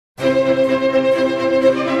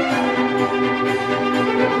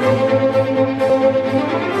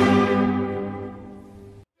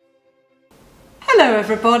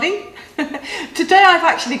everybody. Today I've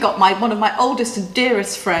actually got one of my oldest and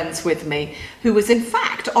dearest friends with me, who was in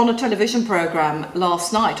fact on a television programme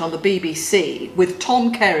last night on the BBC with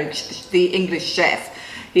Tom Kerridge, the English chef.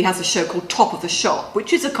 He has a show called Top of the Shop,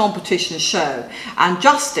 which is a competition show. And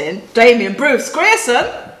Justin Damian Bruce Grierson,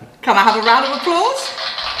 can I have a round of applause?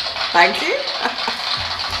 Thank you.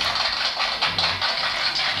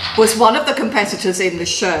 Was one of the competitors in the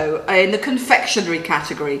show in the confectionery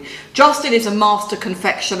category. Justin is a master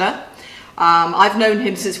confectioner. I've known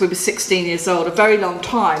him since we were 16 years old, a very long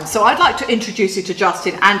time. So I'd like to introduce you to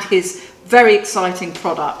Justin and his very exciting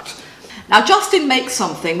product. Now, Justin makes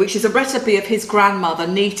something which is a recipe of his grandmother,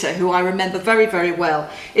 Nita, who I remember very, very well.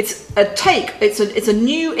 It's a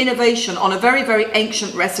new innovation on a very, very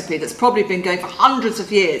ancient recipe that's probably been going for hundreds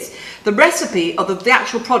of years. The recipe of the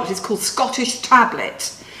actual product is called Scottish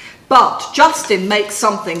tablet. But Justin makes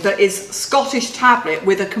something that is Scottish tablet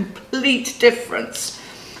with a complete difference.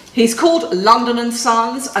 He's called London and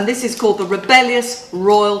Sons, and this is called the Rebellious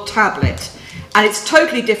Royal Tablet. And it's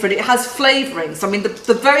totally different. It has flavourings. I mean,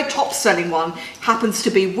 the very top selling one happens to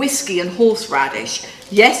be whiskey and horseradish.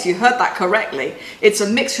 Yes, you heard that correctly. It's a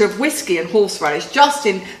mixture of whiskey and horseradish.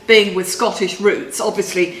 Justin, being with Scottish roots,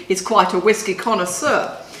 obviously is quite a whiskey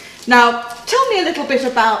connoisseur. Now, tell me a little bit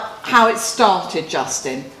about how it started,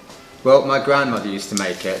 Justin. Well, my grandmother used to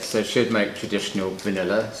make it, so she'd make traditional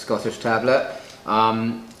vanilla Scottish tablet.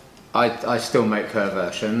 I still make her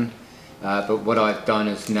version. But what I've done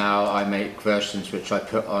is now I make versions which I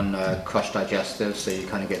put on crushed digestives, so you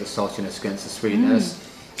kind of get the saltiness against the sweetness.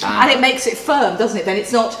 And it makes it firm, doesn't it? Then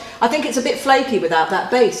it's not, I think it's a bit flaky without that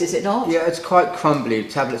base, is it not? Yeah, it's quite crumbly.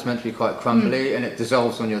 Tablet's meant to be quite crumbly, and it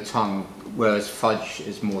dissolves on your tongue, whereas fudge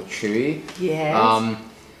is more chewy. Yes.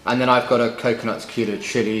 And then I've got a coconut tequila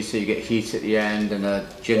chili, so you get heat at the end, and a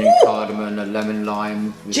gin and cardamom, a lemon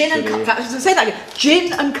lime. Gin and say that again.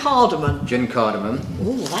 Gin and cardamom. Gin cardamom.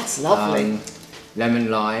 Oh, that's lovely. Lemon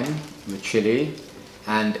lime with chili,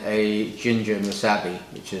 and a ginger and wasabi,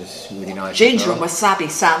 which is really nice. Ginger and wasabi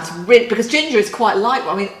sounds really, because ginger is quite light.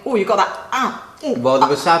 I mean, oh, you got that. Well,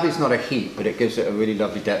 the wasabi's not a heat, but it gives it a really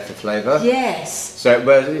lovely depth of flavour. Yes. So,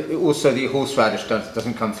 whereas also the horseradish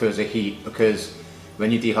doesn't come through as a heat, because when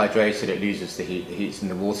you dehydrate it, it loses the heat. The heat's in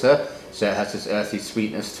the water, so it has this earthy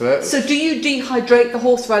sweetness to it. So do you dehydrate the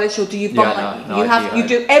horseradish, or do you buy? Yeah, you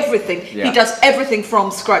do everything. Yeah. He does everything from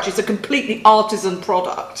scratch. It's a completely artisan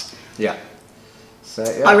product. Yeah. So,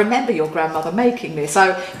 yeah. I remember your grandmother making this.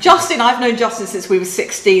 So Justin, I've known Justin since we were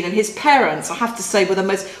 16, and his parents, I have to say, were the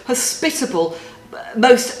most hospitable,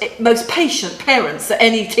 most patient parents that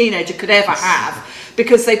any teenager could ever have.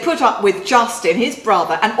 Because they put up with Justin, his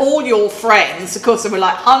brother, and all your friends. Of course, there were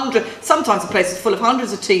like sometimes the place was full of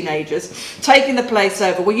hundreds of teenagers, taking the place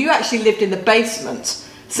over. Well, you actually lived in the basement,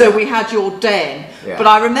 so we had your den. Yeah. But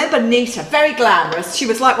I remember Nita, very glamorous. She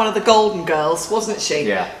was like one of the Golden Girls, wasn't she?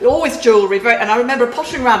 Yeah. Always jewellery, and I remember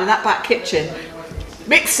pottering around in that back kitchen,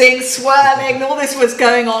 mixing, swirling, all this was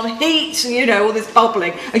going on, heat, you know, all this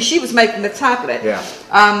bubbling, and she was making the tablet. Yeah.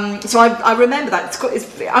 So I remember that.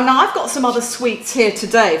 And I've got some other sweets here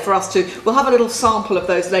today for us to. We'll have a little sample of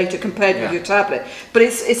those later compared with your tablet. But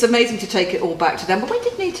it's amazing to take it all back to them. But when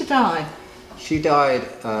did Nita die? She died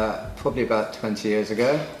probably about 20 years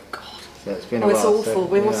ago. God. So it's been a while. It's awful. So,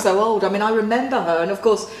 we're all so old. I mean, I remember her, and of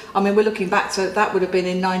course, I mean, we're looking back to that would have been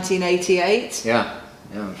in 1988. Yeah.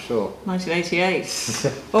 Yeah, I'm sure.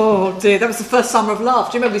 1988. Oh dear, that was the first summer of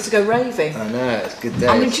love. Do you remember we used to go raving? I know, it's good days.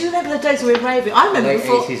 I mean, do you remember the days we were raving? I remember late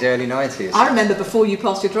before 80s, early 90s. I remember before you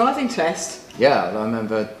passed your driving test. Yeah, I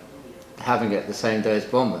remember having it the same day as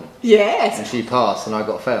Bronwyn. Yes. And she passed and I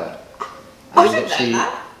got failed. I didn't know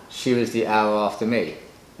that. She was the hour after me,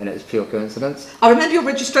 and it was pure coincidence. I remember your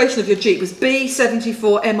registration of your Jeep was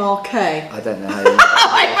B74MRK. I don't know how you know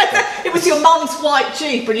that. It was your mum's white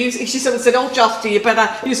Jeep, and she sort of said, "Oh, Justy,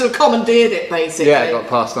 you sort of commandeered it, basically." Yeah, it got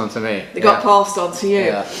passed on to me. It got passed on to you.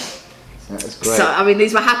 Yeah. That was great. So, I mean,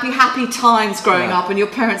 these were happy times growing up, and your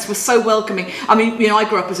parents were so welcoming. I mean, you know, I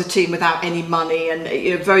grew up as a teen without any money, and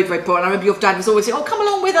you know, very, very poor. And I remember your dad was always saying, "Oh, come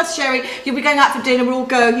along with us, Sherry. You'll be going out for dinner. We'll all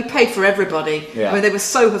go." He paid for everybody. Yeah. I mean, they were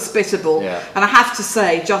so hospitable. Yeah. And I have to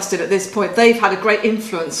say, Justin, at this point, they've had a great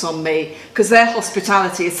influence on me, because their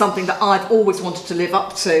hospitality is something that I've always wanted to live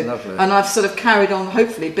up to. Lovely. And I've sort of carried on,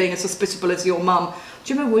 hopefully, being as hospitable as your mum.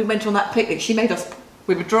 Do you remember we went on that picnic? She made us.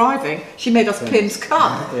 We were driving. She made us Pim's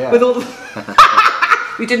Cup with all the.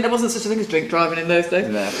 There wasn't such a thing as drink driving in those days.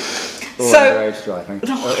 No. Or underage driving.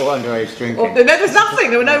 Or underage drinking. There was nothing,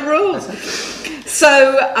 there were no rules. So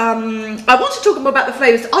I want to talk more about the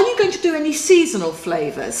flavours. Are you going to do any seasonal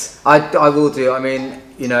flavours? I will do. I mean,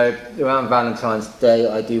 you know, around Valentine's Day,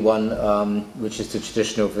 I do one which is the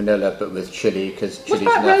traditional vanilla, but with chili, because chili's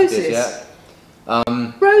What about not roses? yet.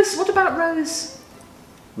 Rose. What about rose?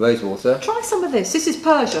 Rose water. Try some of this. This is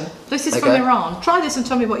Persian. This is from Okay. Iran. Try this and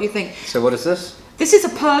tell me what you think. So what is this? This is a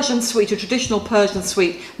Persian sweet, a traditional Persian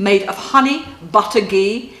sweet made of honey, butter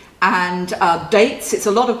ghee, and dates. It's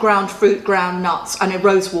a lot of ground fruit, ground nuts, and a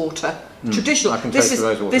rose water. Traditional. I can taste the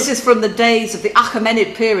rose water. This is from the days of the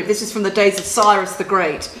Achaemenid period. This is from the days of Cyrus the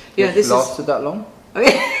Great. You know, It's lasted that long?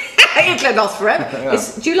 It can last forever. Yeah.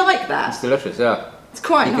 Do you like that? It's delicious, yeah. It's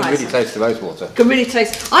quite You nice. can really taste the rose water. Can really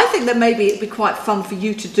taste. I think that maybe it'd be quite fun for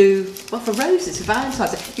you to do, well, for roses, for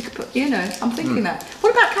Valentine's Day. You could put, you know, I'm thinking that.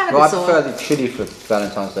 What about Well, I cannabis oil? prefer the chili for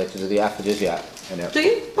Valentine's Day because of the aphrodisiac in it. Do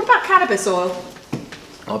you? What about cannabis oil?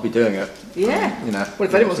 I'll be doing it. Yeah. You know. Well,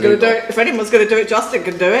 if anyone's going to do it, Justin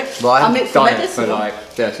can do it. Well, I haven't it's done it for medicinal. like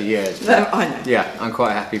 30 years. No, I know. Yeah, I'm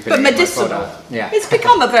quite happy putting But it in my medicinal. product. Yeah. It's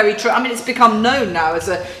become a very I mean, it's become known now as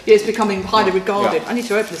a. It's becoming highly regarded. Yeah. I need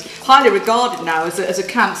to open this. Highly regarded now as a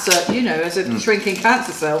cancer. You know, as a shrinking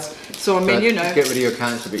cancer cells. So I mean, So you know. just get rid of your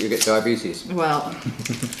cancer, but you get diabetes. Well,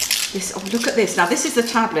 this. Oh, look at this. Now this is the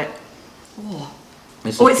tablet. Oh,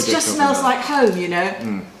 This oh, is it just traditional smells vanilla. like home. You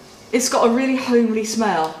know. It's got a really homely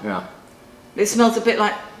smell. Yeah. It smells a bit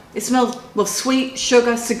like. It smells well, sweet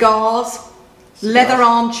sugar, cigars, leather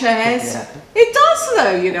armchairs. Yeah. It does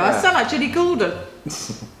though. You know, I Yeah. sound like Judy Goulden.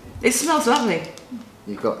 It smells lovely.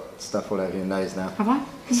 You've got stuff all over your nose now. Have I?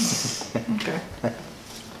 Okay.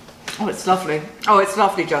 Oh, it's lovely. Oh, it's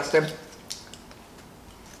lovely, Justin.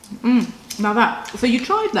 Now that. So you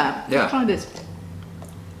tried that? Yeah. Try this.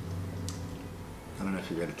 I don't know if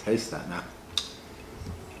you're going to taste that now.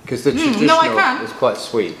 Because the traditional no, I can. is quite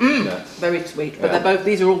sweet. Yeah. Very sweet, but Yeah. they're both.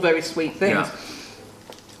 These are all very sweet things. Yeah.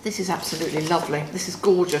 This is absolutely lovely. This is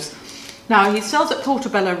gorgeous. Now he sells at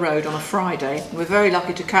Portobello Road on a Friday. We're very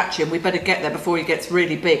lucky to catch him. We better get there before he gets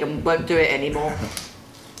really big and won't do it anymore.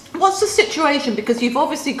 What's the situation? Because you've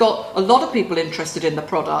obviously got a lot of people interested in the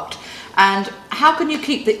product, and how can you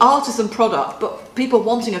keep the artisan product but people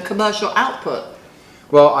wanting a commercial output?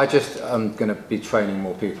 Well, I'm going to be training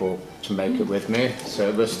more people to make it with me.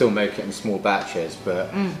 So we'll still make it in small batches, but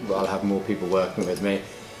I'll have more people working with me.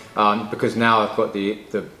 Because now I've got the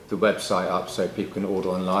website up so people can order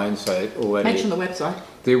online. So already Mention the website.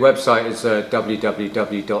 The website is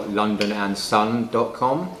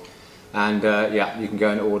www.london&sons.com, and yeah, you can go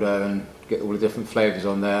and order and get all the different flavours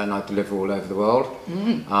on there, and I deliver all over the world.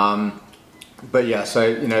 But yeah, so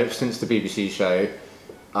you know, since the BBC show,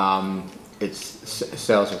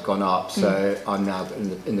 sales have gone up, so I'm now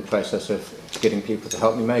in the process of getting people to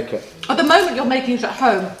help me make it. At the moment you're making it at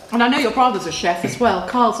home, and I know your brother's a chef as well.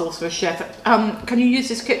 Carl's also a chef. Can you use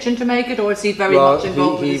his kitchen to make it, or is he very much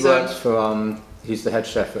involved with his own? Works for he's the head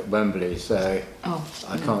chef at Wembley, so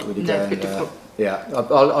I can't really go and yeah,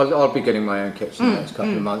 I'll be getting my own kitchen in the next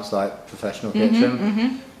couple of months, like professional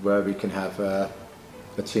kitchen, where we can have a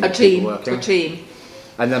team of people working.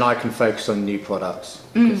 And then I can focus on new products,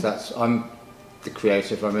 because I'm the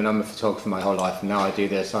creative. I mean, I'm a photographer my whole life, and now I do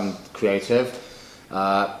this. I'm creative.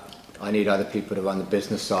 I need other people to run the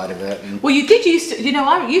business side of it. Well, you did used to, you know,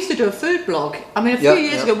 I used to do a food blog. I mean, a few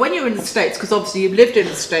years ago, when you were in the States, because obviously you've lived in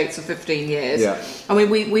the States for 15 years. Yeah. I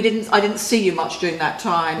mean, I didn't see you much during that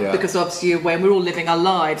time, because obviously you were, we're all living our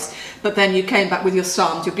lives. But then you came back with your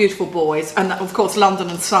sons, your beautiful boys, and of course London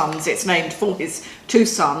and Sons. It's named for his two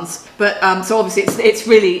sons. But so obviously it's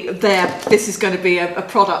really there. This is going to be a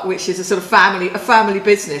product which is a sort of family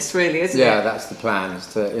business, really, isn't it? Yeah, that's the plan. Is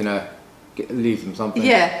to leave them something.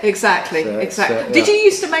 Yeah, exactly, exactly. yeah. Did you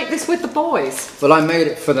used to make this with the boys? Well, I made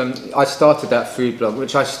it for them. I started that food blog,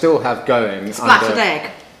 which I still have going. Splattered egg.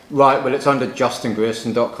 Right. Well, it's under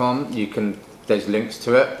justingrierson.com. There's links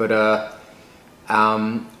to it, but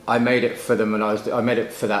I made it for them, and I made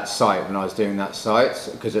it for that site when I was doing that site,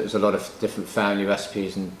 because it was a lot of different family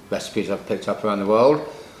recipes and recipes I've picked up around the world.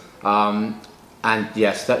 And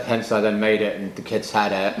yes, hence I then made it, and the kids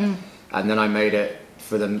had it, and then I made it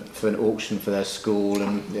for them for an auction for their school,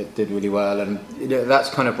 and it did really well, and that's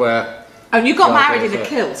kind of where. And you got married in a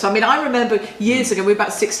kilt. I mean, I remember years ago, we were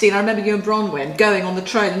about 16, I remember you and Bronwyn going on the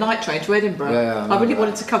night train to Edinburgh. Yeah, I really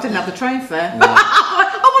wanted to come, didn't have the train fare. No.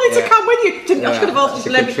 I wanted to come with you. I should have asked you to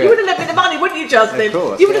lend me. You would have lent me the money, wouldn't you, Justin? Of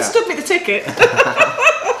course, you would have stood me the ticket.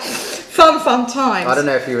 Fun times. I don't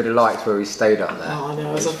know if you would have liked where we stayed up there. Oh, no,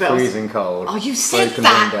 it was freezing cold. Oh, you said Broken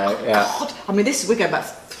that. window, yeah. God. I mean, we're going back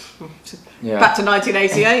to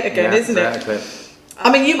 1988 again, isn't exactly. it?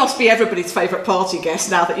 I mean, you must be everybody's favourite party guest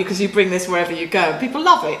now that because you bring this wherever you go. People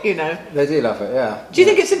love it, you know. They do love it, yeah. Do you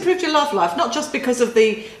think it's improved your love life? Not just because of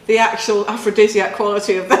the actual aphrodisiac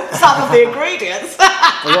quality of some of the ingredients.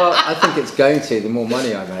 Well, I think it's going to, the more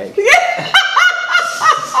money I make.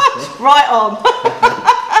 Right on.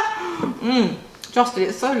 Justin,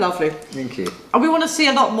 it's so lovely. Thank you. And we want to see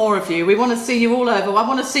a lot more of you. We want to see you all over. I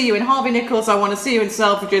want to see you in Harvey Nichols. I want to see you in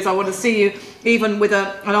Selfridges. I want to see you even with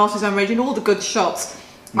an artisan range in all the good shops.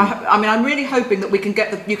 I mean, I'm really hoping that you can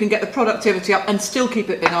get the productivity up and still keep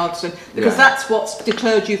it in artisan, because that's what's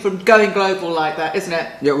deterred you from going global like that, isn't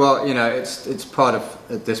it? Yeah, well, you know, it's part of,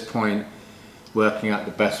 at this point, working out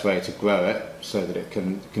the best way to grow it so that it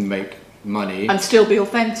can make money and still be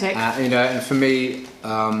authentic. You know, and for me,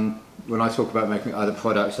 when I talk about making other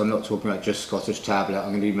products, I'm not talking about just Scottish tablet. I'm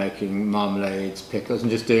going to be making marmalades, pickles, and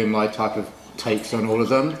just doing my type of takes on all of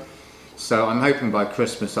them. So I'm hoping by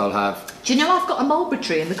Christmas I'll have... Do you know I've got a mulberry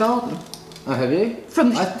tree in the garden? Oh, have you?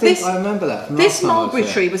 I remember that. This mulberry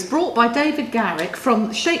tree was brought by David Garrick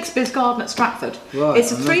from Shakespeare's Garden at Stratford. Right,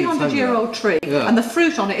 it's a 300-year-old tree, and the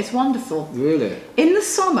fruit on it is wonderful. Really? In the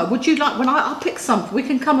summer, would you like, when I'll pick some, we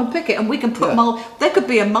can come and pick it, and we can put there could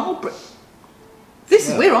be a mulberry.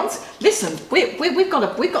 We're on. Listen, we've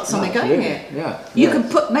got something going here. Yeah. You can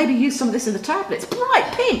maybe use some of this in the tablet. It's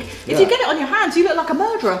bright pink. If you get it on your hands, you look like a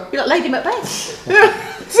murderer. You look like Lady Macbeth.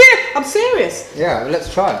 I'm serious. Yeah, well, let's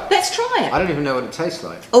try it. Let's try it. I don't even know what it tastes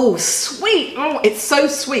like. Oh, sweet. Oh, it's so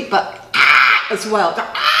sweet, but as well.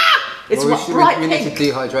 It's bright pink. We need to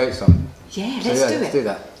dehydrate some. Yeah, let's do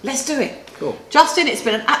that. Let's do it. Cool. Justin, it's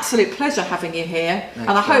been an absolute pleasure having you here. Thanks,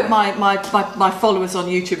 and I hope my followers on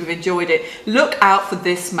YouTube have enjoyed it. Look out for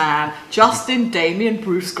this man, Justin Damian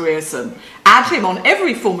Bruce Grierson. Add him on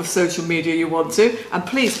every form of social media you want to, and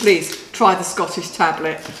please try the Scottish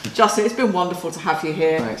tablet. Justin, it's been wonderful to have you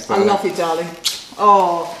here. Thanks, I love you, darling.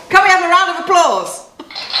 Oh, can we have a round of applause?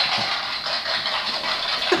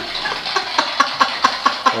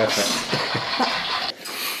 Perfect.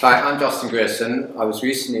 Hi, I'm Justin Grierson. I was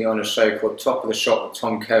recently on a show called Top of the Shop with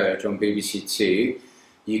Tom Kerridge on BBC Two.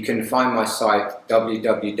 You can find my site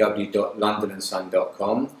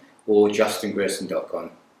www.london&sons.com or justingrierson.com.